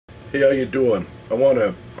Hey, how you doing? I want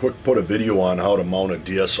to put a video on how to mount a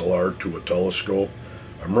DSLR to a telescope.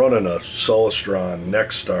 I'm running a Celestron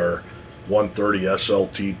Nexstar 130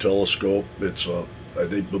 SLT telescope. I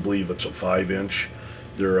believe it's a 5-inch.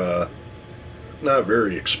 They're not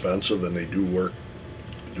very expensive, and they do work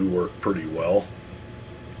pretty well.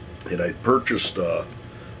 And I purchased a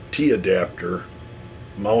T adapter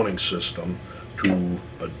mounting system to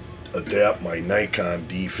adapt my Nikon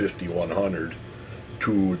D5100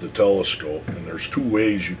 to the telescope, and there's two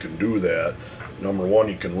ways you can do that. Number one,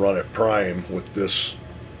 you can run it prime with this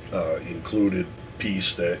included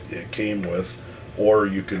piece that it came with, or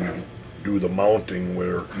you can do the mounting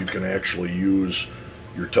where you can actually use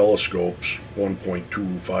your telescope's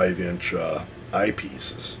 1.25 inch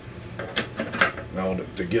eyepieces. Now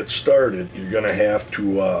to get started, you're going to have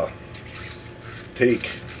to take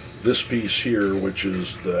this piece here, which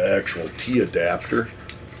is the actual T adapter,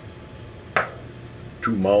 to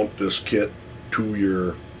mount this kit to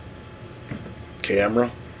your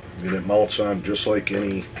camera, and it mounts on just like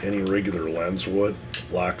any regular lens would.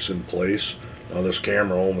 Locks in place. Now this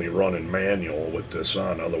camera only running manual with this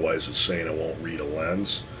on, otherwise it's saying it won't read a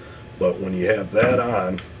lens. But when you have that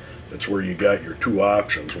on, that's where you got your two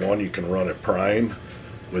options. One, you can run it prime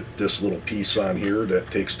with this little piece on here that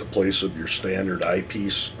takes the place of your standard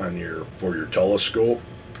eyepiece for your telescope,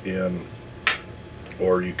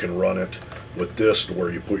 or you can run it with this to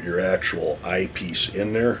where you put your actual eyepiece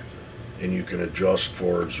in there, and you can adjust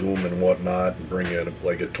for zoom and whatnot and bring in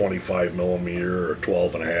like a 25 millimeter or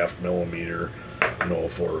 12.5 millimeter,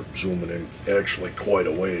 for zooming in actually quite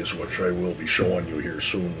a ways, which I will be showing you here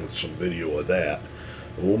soon with some video of that.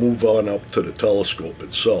 But we'll move on up to the telescope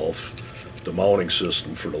itself, the mounting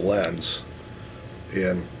system for the lens.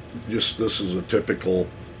 And just, this is a typical,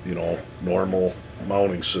 normal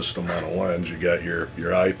mounting system on a lens. You got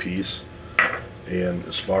your eyepiece, and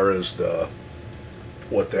as far as the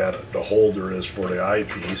holder is for the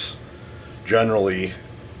eyepiece, generally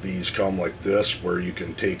these come like this, where you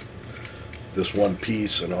can take this one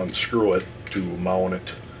piece and unscrew it to mount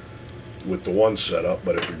it with the one setup.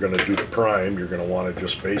 But if you're going to do the prime, you're going to want to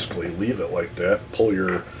just basically leave it like that, pull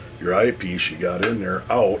your eyepiece you got in there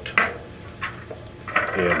out,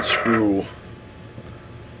 and screw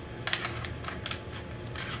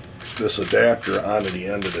this adapter onto the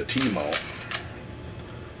end of the T-mount,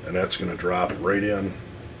 and that's going to drop right in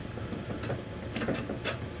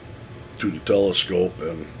to the telescope,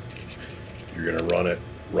 and you're going to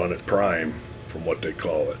run it prime from what they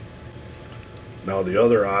call it. Now the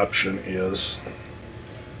other option is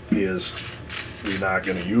we're not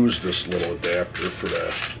going to use this little adapter for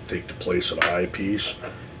that, take the place of the eyepiece,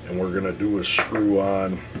 and we're going to do is screw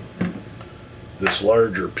on this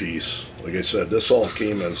larger piece. Like I said, this all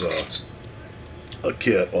came as a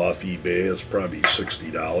kit off eBay. It's probably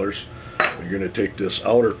 $60. You're going to take this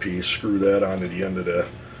outer piece, screw that onto the end of the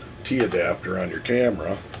T adapter on your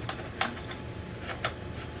camera,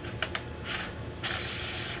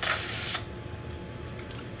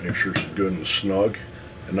 make sure it's good and snug,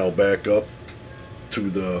 and now back up to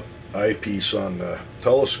the eyepiece on the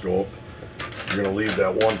telescope. You're going to leave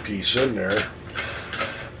that one piece in there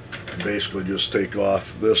and basically just take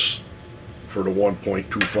off this for the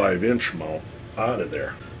 1.25 inch mount out of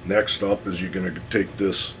there. Next up is you're going to take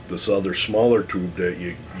this other smaller tube that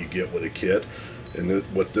you get with a kit, and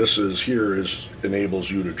what this is here is enables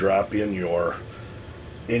you to drop in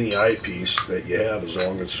any eyepiece that you have, as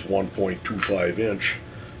long as it's 1.25 inch,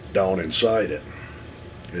 down inside it,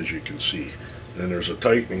 as you can see. Then there's a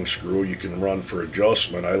tightening screw you can run for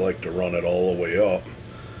adjustment. I like to run it all the way up.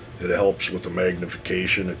 It helps with the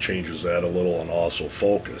magnification, it changes that a little, and also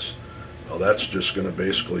focus. Now that's just going to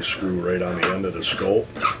basically screw right on the end of the scope.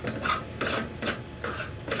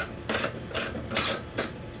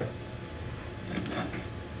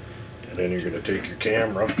 And then you're going to take your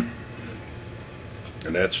camera,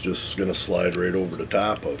 and that's just going to slide right over the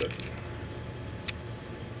top of it.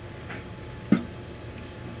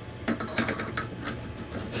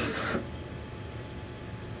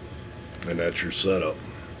 And that's your setup,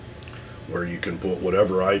 where you can put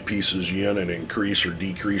whatever eyepieces you in and increase or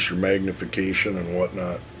decrease your magnification and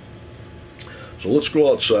whatnot. So let's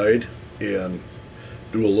go outside and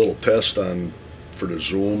do a little test for the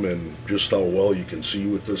zoom and just how well you can see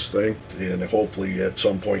with this thing. And hopefully at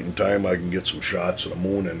some point in time I can get some shots of the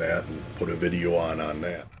moon in that and put a video on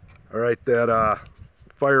that. Alright, that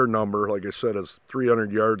fire number, like I said, is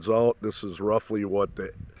 300 yards out. This is roughly what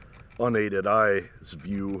the unaided eye's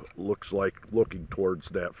view looks like looking towards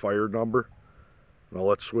that fire number. Now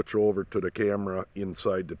let's switch over to the camera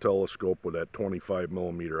inside the telescope with that 25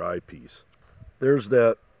 millimeter eyepiece. There's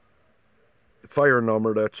that fire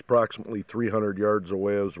number, that's approximately 300 yards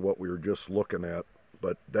away is what we were just looking at.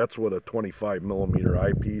 But that's with a 25 millimeter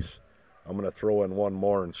eyepiece. I'm going to throw in one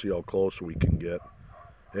more and see how close we can get.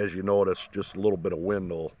 As you notice, just a little bit of wind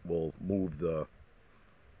will move the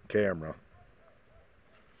camera.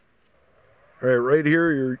 Alright, right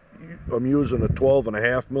here I'm using a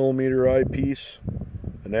 12.5 millimeter eyepiece,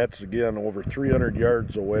 and that's again over 300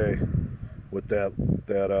 yards away with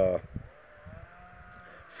that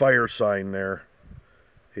fire sign there,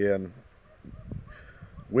 and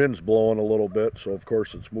wind's blowing a little bit, so of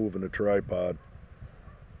course it's moving the tripod.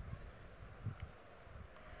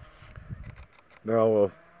 Now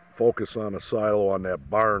we'll focus on a silo on that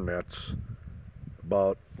barn that's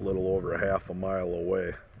about a little over a half a mile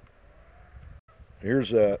away.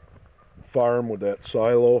 Here's that farm with that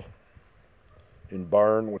silo and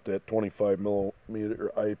barn with that 25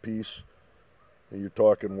 millimeter eyepiece, and you're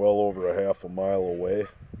talking well over a half a mile away.